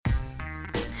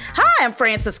I'm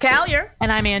Frances Callier.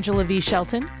 And I'm Angela V.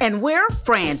 Shelton. And we're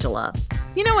Frangela.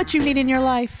 You know what you need in your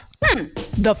life?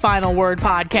 The Final Word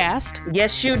podcast.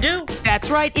 Yes, you do. That's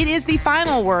right. It is the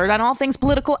final word on all things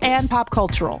political and pop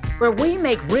cultural. Where we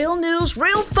make real news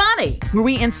real funny. Where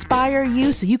we inspire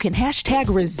you so you can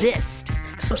 #resist.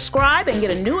 Subscribe and get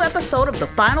a new episode of the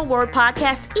Final Word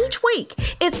podcast each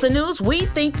week. It's the news we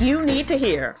think you need to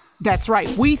hear. That's right.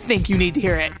 We think you need to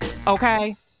hear it.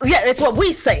 Okay? Yeah, it's what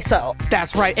we say so.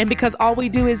 That's right. And because all we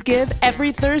do is give,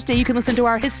 every Thursday you can listen to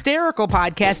our hysterical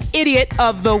podcast, Idiot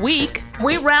of the Week.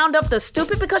 We round up the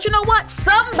stupid because you know what?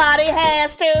 Somebody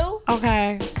has to.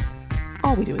 Okay.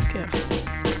 All we do is give.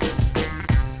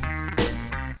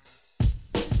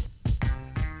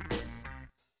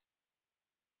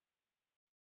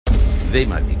 They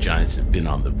Might Be Giants have been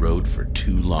on the road for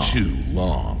too long. Too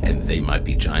long. And They Might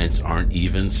Be Giants aren't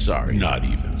even sorry. Not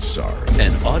even sorry.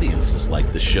 And audiences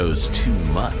like the shows too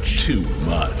much. Too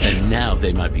much. And now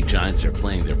They Might Be Giants are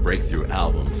playing their breakthrough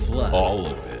album, Flood. All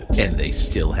of it. And they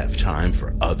still have time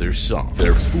for other songs.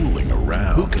 They're fooling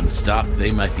around. Who can stop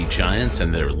They Might Be Giants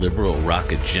and their liberal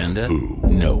rock agenda? Who?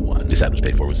 No one. This ad was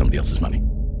paid for with somebody else's money.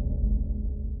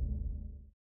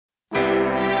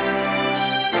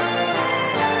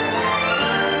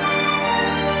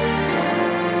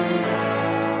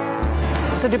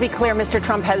 So to be clear, Mr.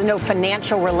 Trump has no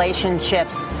financial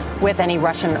relationships with any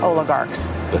Russian oligarchs.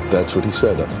 That's what he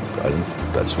said.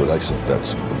 That's what I said.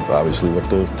 That's obviously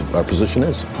what our position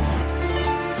is.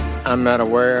 I'm not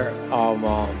aware of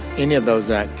any of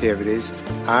those activities.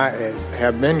 I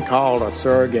have been called a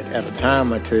surrogate at a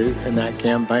time or two in that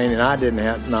campaign, and I did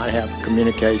not have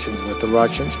communications with the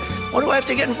Russians. What do I have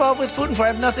to get involved with Putin for? I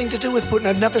have nothing to do with Putin.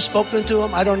 I've never spoken to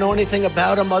him. I don't know anything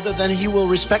about him other than he will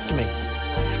respect me.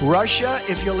 Russia,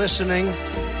 if you're listening,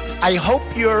 I hope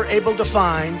you're able to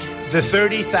find the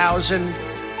 30,000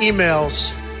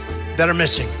 emails that are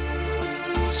missing.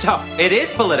 So, it is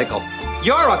political.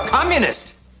 You're a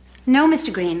communist. No,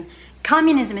 Mr. Green.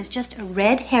 Communism is just a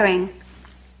red herring.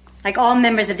 Like all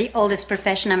members of the oldest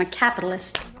profession, I'm a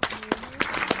capitalist.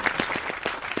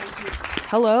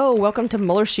 Hello, welcome to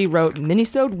Mueller, She Wrote,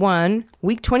 Minisode 1,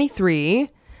 Week 23.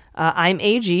 I'm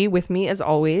AG. With me, as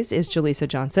always, is Jaleesa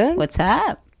Johnson. What's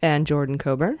up? And Jordan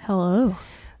Coburn. Hello.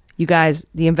 You guys,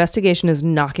 the investigation is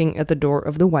knocking at the door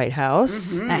of the White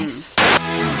House. Mm-hmm. Nice.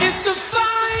 It's the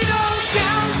final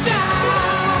countdown.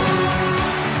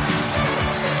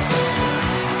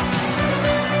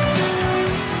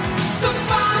 The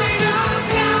final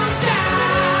countdown.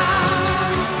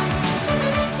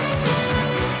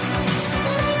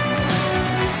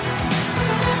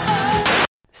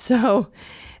 So,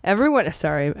 everyone,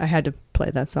 sorry, I had to play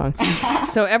that song.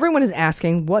 So everyone is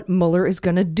asking what Mueller is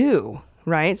going to do,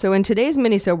 right? So in today's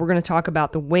minisode, we're going to talk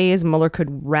about the ways Mueller could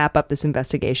wrap up this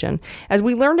investigation. As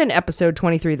we learned in episode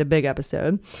 23, the big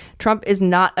episode, Trump is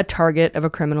not a target of a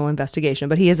criminal investigation,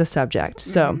 but he is a subject.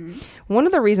 So one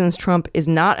of the reasons Trump is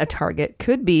not a target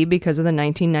could be because of the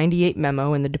 1998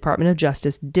 memo in the Department of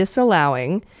Justice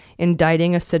disallowing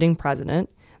indicting a sitting president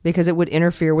because it would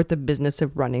interfere with the business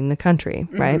of running the country,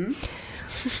 right?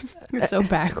 You're so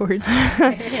backwards.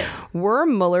 Were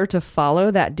Mueller to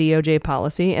follow that DOJ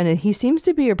policy, and he seems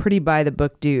to be a pretty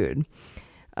by-the-book dude,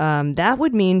 that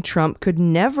would mean Trump could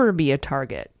never be a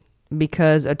target,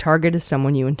 because a target is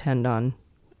someone you intend on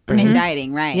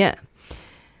indicting, right? Yeah.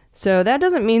 So that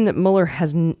doesn't mean that Mueller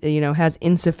has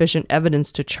insufficient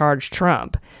evidence to charge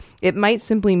Trump. It might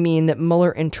simply mean that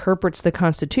Mueller interprets the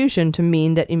Constitution to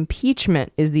mean that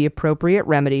impeachment is the appropriate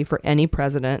remedy for any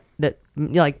president that,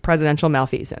 like presidential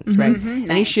malfeasance, right? Nice.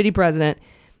 Any shitty president,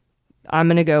 I'm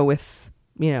going to go with,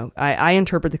 I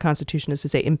interpret the Constitution as to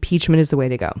say impeachment is the way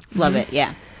to go. Love it,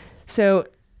 yeah. So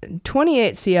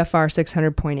 28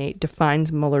 CFR 600.8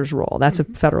 defines Mueller's role. That's a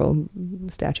federal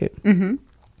statute. Mm-hmm.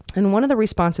 And one of the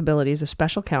responsibilities of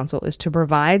special counsel is to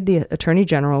provide the Attorney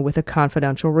General with a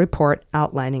confidential report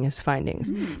outlining his findings.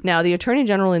 Now, the Attorney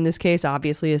General in this case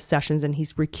obviously is Sessions, and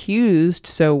he's recused,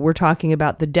 so we're talking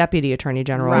about the Deputy Attorney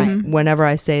General. Right. Whenever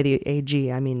I say the AG,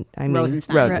 I mean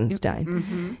Rosenstein.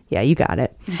 Mm-hmm. Yeah, you got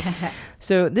it.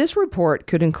 So this report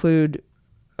could include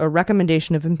a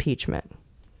recommendation of impeachment,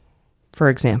 for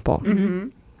example.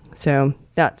 Mm-hmm. So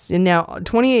that's, and now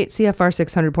 28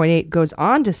 CFR 600.8 goes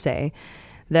on to say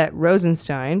that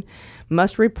Rosenstein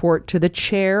must report to the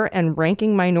chair and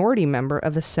ranking minority member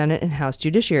of the Senate and House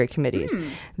Judiciary Committees.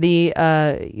 The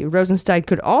Rosenstein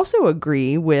could also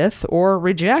agree with or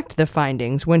reject the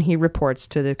findings when he reports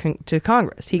to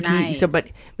Congress.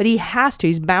 But he has to.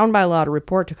 He's bound by law to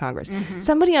report to Congress.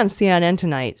 Somebody on CNN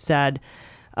tonight said,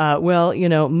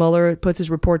 Mueller puts his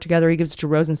report together, he gives it to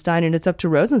Rosenstein, and it's up to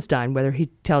Rosenstein whether he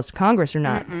tells Congress or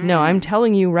not. No, I'm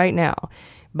telling you right now,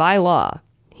 by law,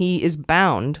 he is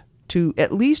bound to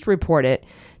at least report it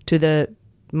to the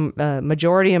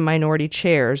majority and minority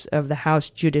chairs of the House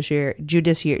Judiciary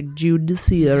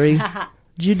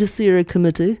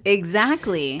Committee.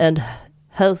 Exactly. And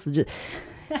House...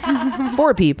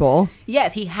 4 people.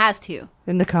 Yes, he has to.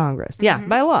 In the Congress. Yeah,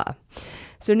 by law.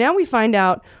 So now we find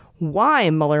out why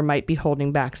Mueller might be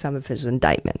holding back some of his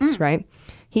indictments, right?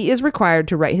 He is required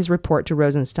to write his report to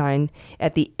Rosenstein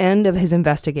at the end of his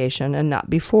investigation and not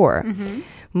before.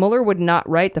 Mueller would not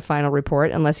write the final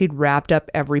report unless he'd wrapped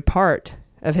up every part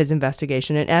of his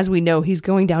investigation. And as we know, he's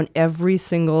going down every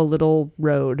single little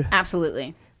road.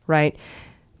 Absolutely. Right?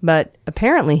 But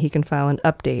apparently he can file an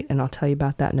update, and I'll tell you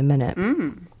about that in a minute.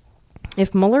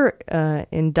 If Mueller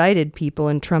indicted people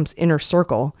in Trump's inner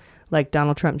circle, like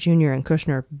Donald Trump Jr. and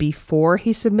Kushner, before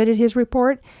he submitted his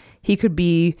report, he could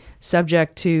be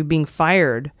subject to being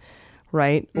fired,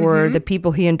 right? Or the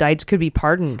people he indicts could be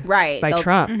pardoned by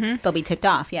Trump. They'll be tipped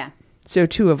off, yeah. So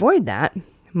to avoid that,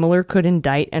 Mueller could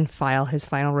indict and file his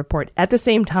final report at the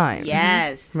same time.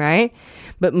 Yes. Right?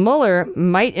 But Mueller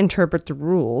might interpret the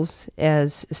rules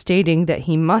as stating that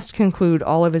he must conclude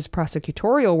all of his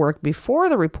prosecutorial work before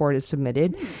the report is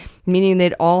submitted, meaning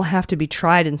they'd all have to be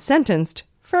tried and sentenced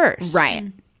first.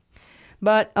 Right.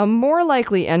 But a more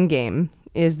likely endgame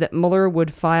is that Mueller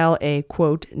would file a,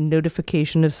 quote,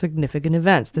 notification of significant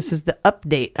events. This is the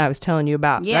update I was telling you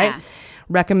about, right?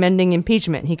 Recommending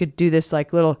impeachment. He could do this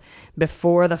like little,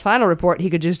 before the final report, he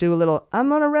could just do a little, I'm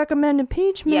going to recommend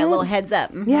impeachment. Yeah, a little heads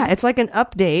up. Yeah, it's like an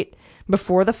update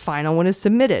before the final one is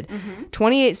submitted.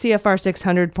 28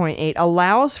 CFR 600.8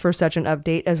 allows for such an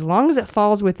update as long as it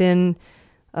falls within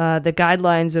the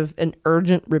guidelines of an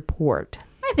urgent report.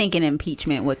 I think an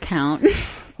impeachment would count.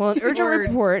 Well, an urgent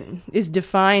report is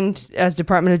defined as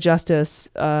Department of Justice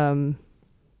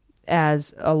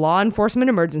as a law enforcement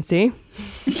emergency.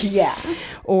 Yeah.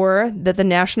 Or that the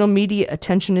national media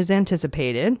attention is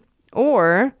anticipated.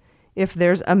 Or if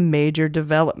there's a major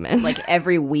development. Like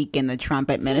every week in the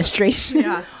Trump administration.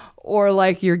 Yeah. Or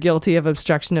like you're guilty of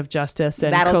obstruction of justice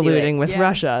and colluding with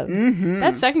Russia.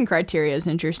 That second criteria is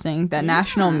interesting. That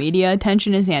national media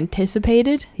attention is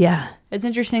anticipated. Yeah. It's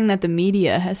interesting that the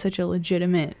media has such a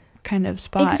legitimate kind of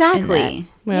spot. Exactly.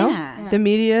 Well, the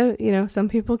media, some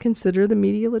people consider the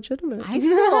media legitimate. I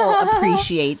still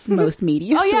appreciate most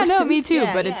media Oh yeah, no, sources. me too.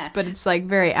 Yeah, but it's like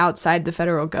very outside the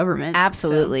federal government.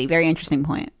 Absolutely. Very interesting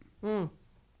point.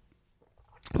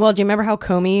 Well, do you remember how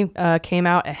Comey came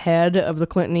out ahead of the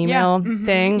Clinton email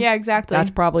thing? Yeah, exactly.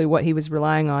 That's probably what he was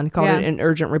relying on. He called it an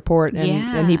urgent report,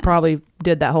 and he probably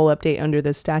did that whole update under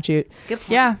this statute. Good point.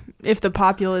 Yeah, if the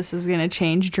populace is going to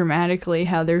change dramatically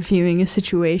how they're viewing a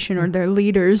situation or their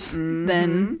leaders,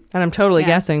 then... And I'm totally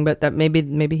guessing, but that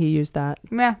maybe he used that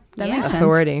Yeah, that makes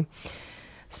authority.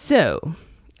 So,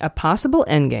 a possible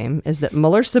endgame is that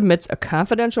Mueller submits a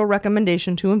confidential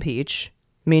recommendation to impeach,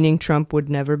 meaning Trump would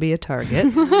never be a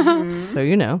target, so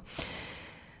you know,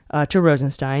 to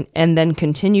Rosenstein, and then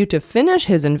continue to finish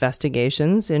his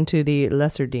investigations into the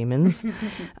lesser demons,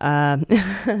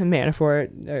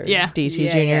 Manafort, or DT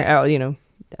Jr.,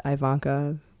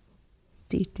 Ivanka,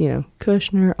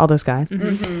 Kushner, all those guys,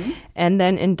 and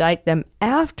then indict them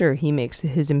after he makes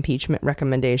his impeachment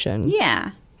recommendation.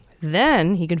 Yeah.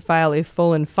 Then he can file a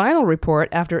full and final report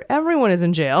after everyone is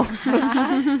in jail,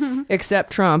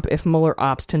 except Trump, if Mueller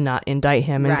opts to not indict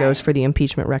him and goes for the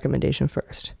impeachment recommendation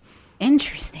first.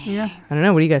 Interesting. I don't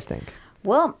know. What do you guys think?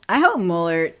 Well, I hope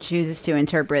Mueller chooses to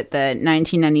interpret the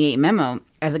 1998 memo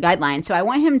as a guideline. So I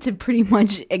want him to pretty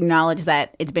much acknowledge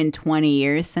that it's been 20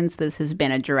 years since this has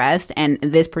been addressed, and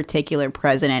this particular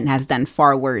president has done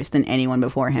far worse than anyone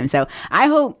before him. So I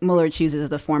hope Mueller chooses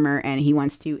the former, and he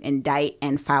wants to indict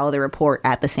and file the report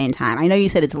at the same time. I know you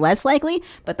said it's less likely,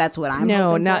 but that's what I'm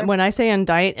hoping not for. when I say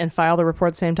indict and file the report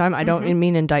at the same time. I don't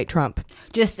mean indict Trump.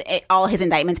 Just all his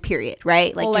indictments, period,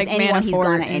 right? Like, just anyone he's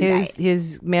going to indict.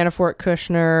 His Manafort,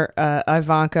 Kushner,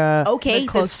 Ivanka. Okay,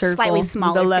 the slightly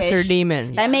smaller the lesser fish.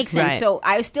 demon. That makes sense. Right. So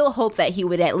I still hope that he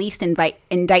would at least indict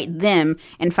them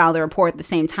and file the report at the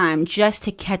same time, just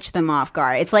to catch them off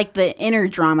guard. It's like the inner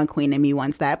drama queen in me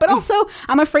wants that. But also,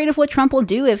 I'm afraid of what Trump will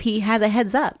do if he has a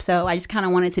heads up. So I just kind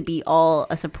of want it to be all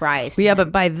a surprise. Yeah,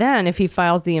 but by then, if he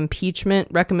files the impeachment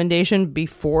recommendation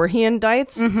before he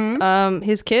indicts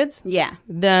his kids,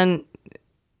 then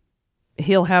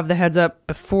he'll have the heads up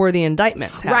before the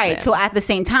indictments happen. Right. So at the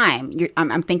same time,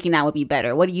 I'm thinking that would be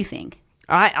better. What do you think?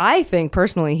 I think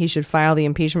personally he should file the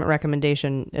impeachment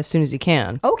recommendation as soon as he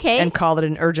can. Okay. And call it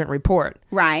an urgent report.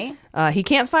 Right. He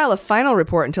can't file a final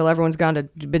report until everyone's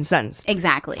been sentenced.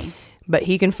 Exactly. But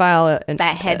he can file that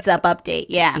heads up update.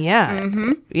 Yeah.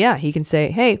 Yeah. Yeah. He can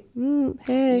say, hey.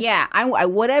 Yeah. I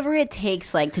whatever it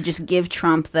takes, like, to just give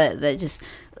Trump the just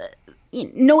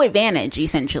no advantage,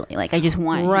 essentially. Like, I just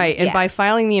want right. him, And by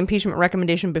filing the impeachment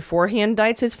recommendation before he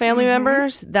indicts his family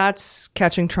members, that's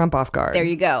catching Trump off guard. There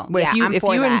you go. But if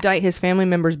you indict his family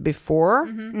members before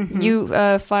you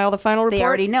file the final report, they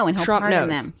already know, and he'll Trump pardon knows.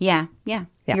 them. Yeah.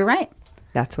 You're right.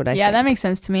 That's what I think. Yeah, that makes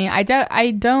sense to me. I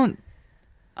don't,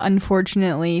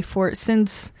 unfortunately,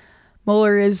 since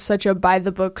Mueller is such a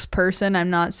by-the-books person,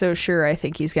 I'm not so sure I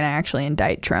think he's going to actually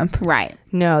indict Trump. Right.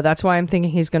 No, that's why I'm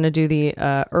thinking he's going to do the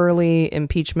early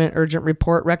impeachment urgent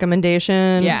report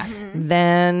recommendation. Yeah.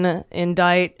 Then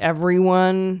indict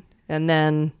everyone, and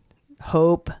then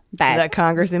hope that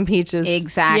Congress impeaches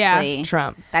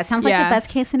Trump. That sounds like the best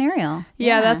case scenario.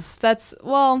 Yeah, that's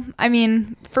well, I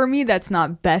mean, for me that's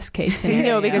not best case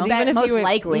scenario. No, because even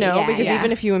if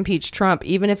even if you impeach Trump,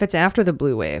 even if it's after the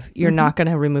blue wave, you're not going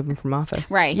to remove him from office.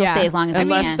 Right. He'll stay as long as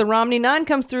unless the Romney 9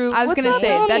 comes through. I was going to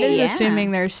say Romney? that is Yeah.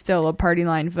 assuming there's still a party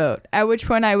line vote. At which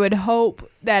point I would hope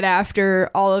that after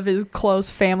all of his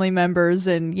close family members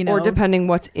and, you know, or depending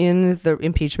what's in the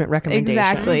impeachment recommendation.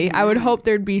 Exactly. I would hope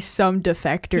there'd be some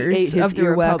defectors He ate his of the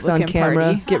earwax Republican on camera.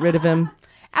 Party. Get rid of him.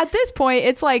 At this point,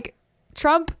 it's like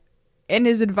Trump and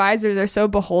his advisors are so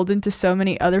beholden to so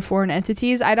many other foreign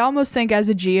entities. I'd almost think as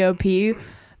a GOP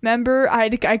member, I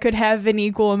could have an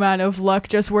equal amount of luck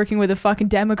just working with a fucking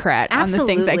Democrat on the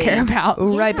things I care about.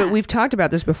 Right, but we've talked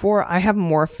about this before. I have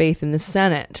more faith in the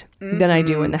Senate than I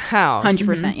do in the House.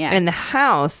 100%, yeah. And the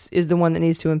House is the one that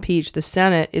needs to impeach. The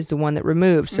Senate is the one that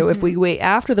removes. So if we wait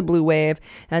after the blue wave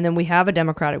and then we have a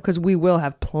Democratic, because we will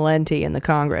have plenty in the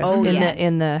Congress,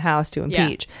 in the House to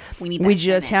impeach. We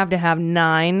just have to have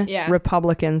 9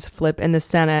 Republicans flip in the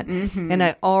Senate. And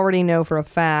I already know for a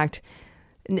fact,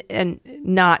 and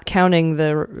not counting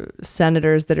the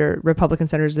senators that are Republican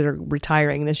senators that are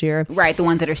retiring this year. Right, the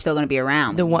ones that are still going to be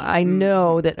around. I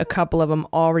know that a couple of them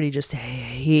already just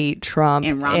hate Trump.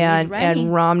 And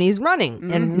Romney's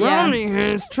running. And Romney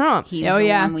hates Trump. He's the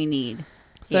one we need.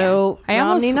 So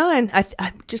Romney 9,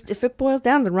 I just, if it boils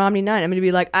down to the Romney 9, I'm going to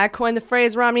be like, I coined the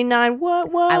phrase Romney 9. What?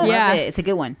 I love it. It's a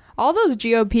good one. All those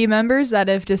GOP members that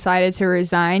have decided to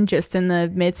resign just in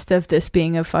the midst of this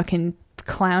being a fucking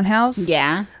clown house.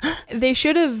 Yeah. They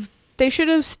should have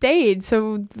stayed,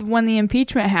 so when the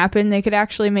impeachment happened, they could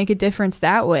actually make a difference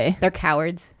that way. They're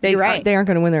cowards. They aren't going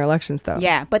to win their elections, though.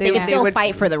 Yeah, but they can still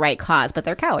fight for the right cause, but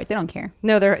they're cowards. They don't care.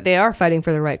 No, they are fighting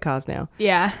for the right cause now.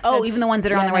 Yeah. Oh, even the ones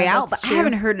that are on the way out? But I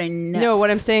haven't heard enough. No, what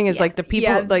I'm saying is like the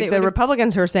people, the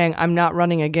Republicans who are saying, I'm not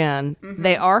running again,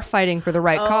 they are fighting for the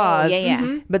right cause.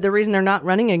 Yeah. But the reason they're not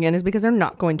running again is because they're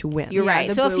not going to win. You're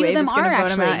right. So a few of them are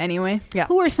actually. Anyway. Yeah.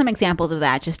 Who are some examples of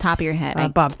that? Just top of your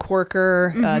head. Bob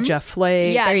Corker, Jeff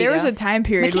Flake. Yeah, there was a time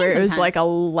period where it was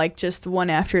like just one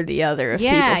after the other of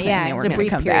people saying they weren't going to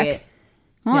come back.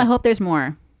 Well, I hope there's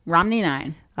more. Romney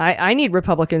 9. I need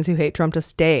Republicans who hate Trump to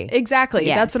stay. Exactly.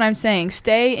 Yes. That's what I'm saying.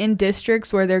 Stay in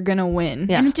districts where they're going to win.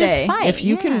 Yeah. And Stay. just fight. If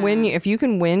you can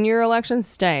win your election,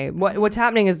 stay. What's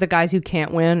happening is the guys who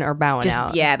can't win are bowing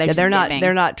out. Yeah,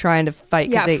 they're not trying to fight.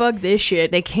 Yeah, fuck this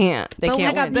shit. They can't. They But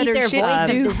can't like win. better shit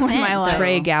do with in my life.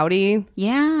 Trey Gowdy.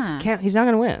 Yeah. He's not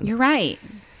going to win. You're right.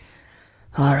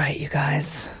 All right, you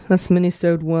guys. That's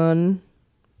Minisode 1.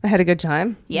 I had a good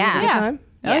time. Yeah. You had a good time?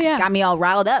 Oh, yeah. Got me all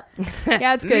riled up.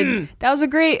 Yeah, it's good. That was a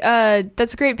great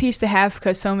that's a great piece to have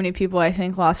because so many people I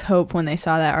think lost hope when they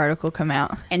saw that article come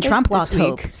out. And Trump lost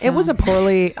hope. It was a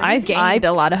poorly I gained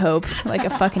a lot of hope like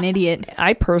a fucking idiot.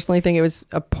 I personally think it was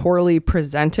a poorly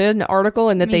presented article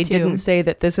and that Me they too. didn't say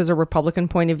that this is a Republican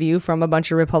point of view from a bunch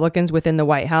of Republicans within the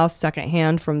White House,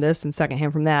 secondhand from this and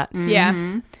secondhand from that.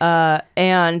 Yeah.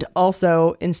 And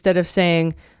also, instead of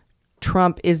saying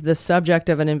Trump is the subject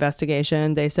of an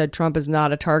investigation, they said Trump is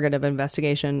not a target of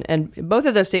investigation. And both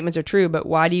of those statements are true, but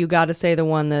why do you got to say the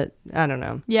one that, I don't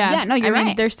know. Yeah, no, you're I mean,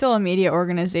 right. There's still a media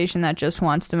organization that just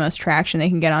wants the most traction they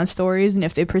can get on stories, and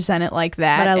if they present it like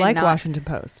that. But I and like not- Washington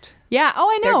Post. Yeah, oh,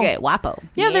 I know. They're good. WAPO.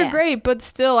 Yeah, they're great, but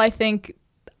still, I think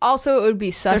also it would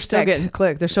be suspect. They're still getting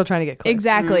clicked. They're still trying to get clicked.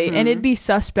 Exactly, and it'd be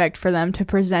suspect for them to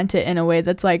present it in a way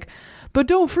that's like, but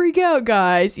don't freak out,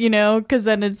 guys, you know, because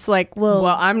then it's like, well,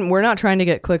 we're not trying to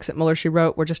get clicks at Mueller, She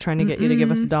Wrote. We're just trying to get you to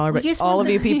give us $1. But all of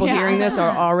you people hearing this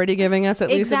are already giving us at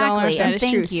least $1. Exactly, So and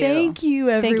thank you. Thank you,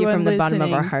 everyone. thank you from the bottom of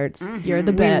listening. our hearts. You're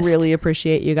the best. We really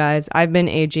appreciate you guys. I've been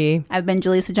AG. I've been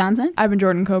Jaleesa Johnson. I've been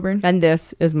Jordan Coburn. And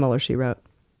this is Mueller, She Wrote.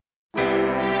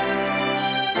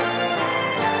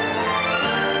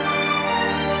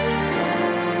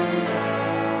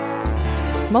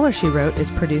 Mueller, She Wrote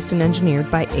is produced and engineered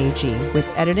by AG, with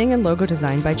editing and logo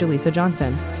design by Jaleesa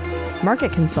Johnson.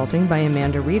 Market consulting by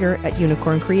Amanda Reeder at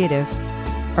Unicorn Creative.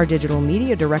 Our digital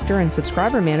media director and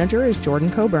subscriber manager is Jordan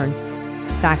Coburn.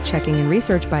 Fact-checking and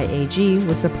research by AG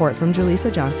with support from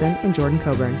Jaleesa Johnson and Jordan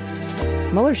Coburn.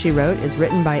 Mueller, She Wrote is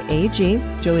written by AG,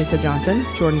 Jaleesa Johnson,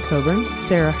 Jordan Coburn,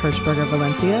 Sarah Hirschberger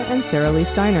Valencia, and Sarah Lee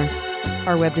Steiner.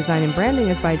 Our web design and branding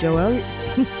is by Joelle...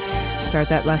 Start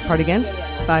that last part again.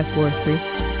 5, 4, 3.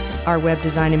 Our web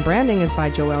design and branding is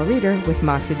by Joelle Reeder with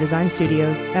Moxie Design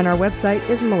Studios, and our website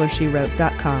is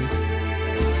MuellerSheWrote.com.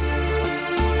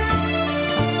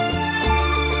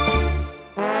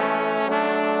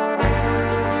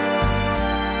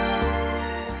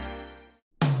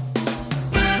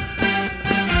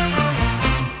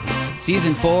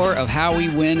 Season 4 of How We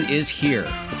Win is here.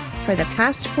 For the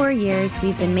past 4 years,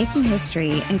 we've been making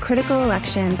history in critical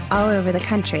elections all over the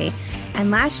country. And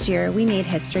last year, we made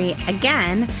history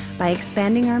again by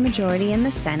expanding our majority in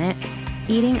the Senate,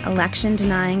 beating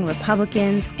election-denying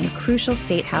Republicans in crucial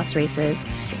state house races,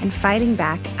 and fighting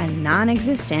back a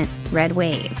non-existent red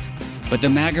wave. But the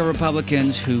MAGA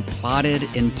Republicans who plotted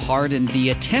and pardoned the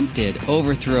attempted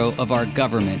overthrow of our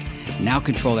government now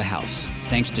control the House,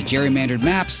 thanks to gerrymandered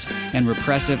maps and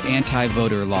repressive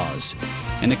anti-voter laws.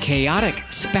 And the chaotic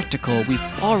spectacle we've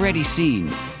already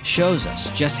seen shows us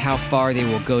just how far they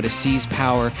will go to seize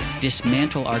power,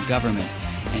 dismantle our government,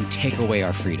 and take away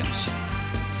our freedoms.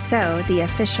 So, the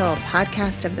official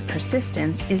podcast of The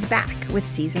Persistence is back with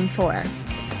Season 4.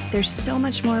 There's so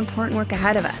much more important work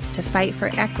ahead of us to fight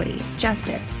for equity,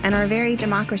 justice, and our very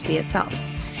democracy itself.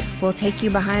 We'll take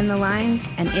you behind the lines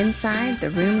and inside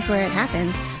the rooms where it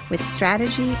happens with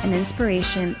strategy and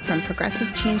inspiration from progressive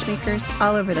changemakers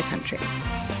all over the country.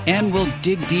 And we'll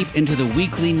dig deep into the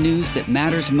weekly news that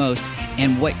matters most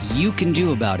and what you can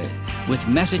do about it with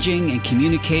messaging and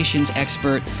communications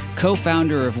expert,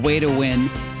 co-founder of Way to Win,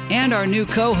 and our new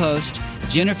co-host,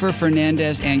 Jennifer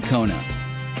Fernandez-Ancona.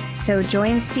 So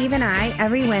join Steve and I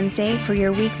every Wednesday for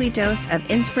your weekly dose of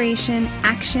inspiration,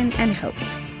 action, and hope.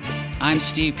 I'm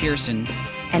Steve Pearson.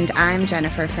 And I'm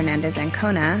Jennifer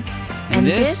Fernandez-Ancona. And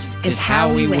this is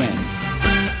How We Win.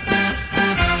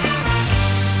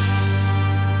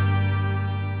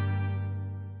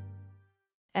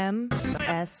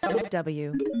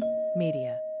 MSW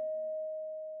Media.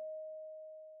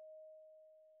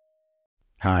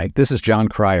 Hi, this is John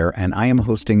Cryer, and I am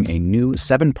hosting a new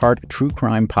 7-part true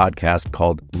crime podcast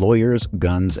called Lawyers,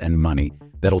 Guns, and Money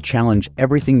that'll challenge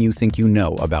everything you think you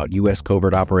know about U.S.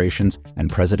 covert operations and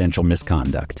presidential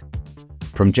misconduct.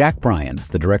 From Jack Bryan,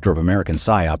 the director of American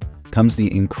PSYOP, comes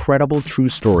the incredible true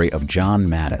story of John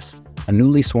Mattis, a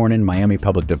newly sworn-in Miami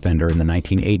public defender in the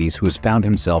 1980s who has found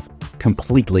himself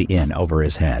completely in over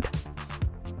his head.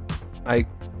 I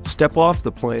step off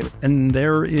the plane, and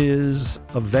there is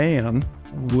a van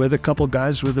with a couple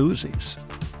guys with Uzis.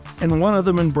 And one of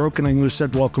them in broken English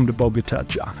said, "Welcome to Bogota,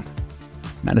 John."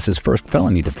 Mattis's first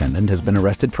felony defendant has been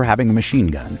arrested for having a machine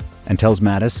gun and tells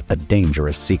Mattis a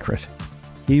dangerous secret.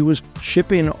 He was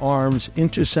shipping arms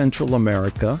into Central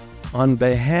America on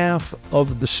behalf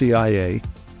of the CIA.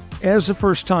 As a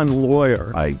first-time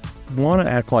lawyer, I want to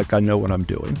act like I know what I'm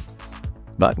doing.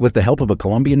 But with the help of a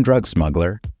Colombian drug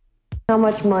smuggler... How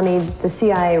much money the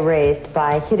CIA raised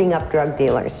by hitting up drug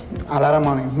dealers? A lot of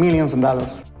money, millions of dollars.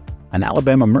 An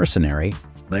Alabama mercenary...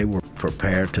 They were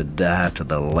prepared to die to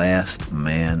the last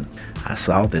man. I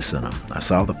saw this in them. I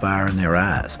saw the fire in their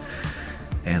eyes.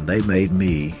 And they made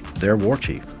me their war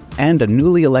chief. And a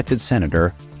newly elected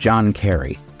senator, John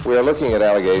Kerry. We are looking at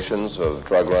allegations of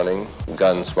drug running,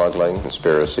 gun smuggling,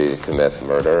 conspiracy to commit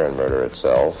murder and murder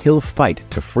itself. He'll fight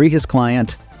to free his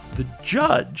client. The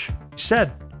judge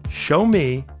said, "Show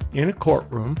me in a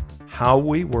courtroom how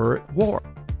we were at war."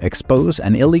 Expose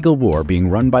an illegal war being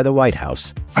run by the White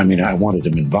House. I mean, I wanted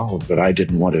him involved, but I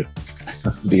didn't want to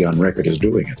be on record as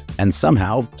doing it. And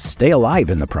somehow stay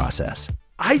alive in the process.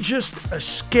 I just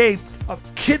escaped a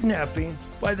kidnapping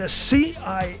by the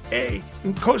CIA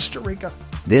in Costa Rica.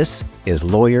 This is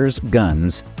Lawyers,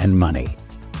 Guns, and Money.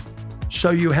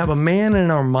 So you have a man in an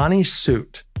Armani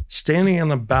suit standing on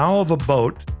the bow of a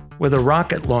boat with a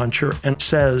rocket launcher and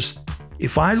says,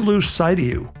 "If I lose sight of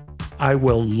you, I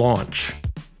will launch.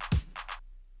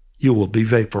 You will be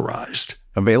vaporized."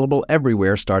 Available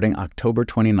everywhere starting October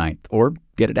 29th, or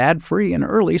get it ad-free and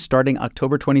early starting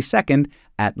October 22nd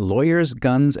at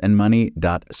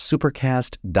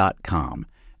lawyersgunsandmoney.supercast.com.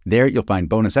 There you'll find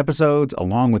bonus episodes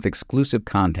along with exclusive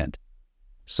content.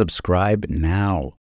 Subscribe now.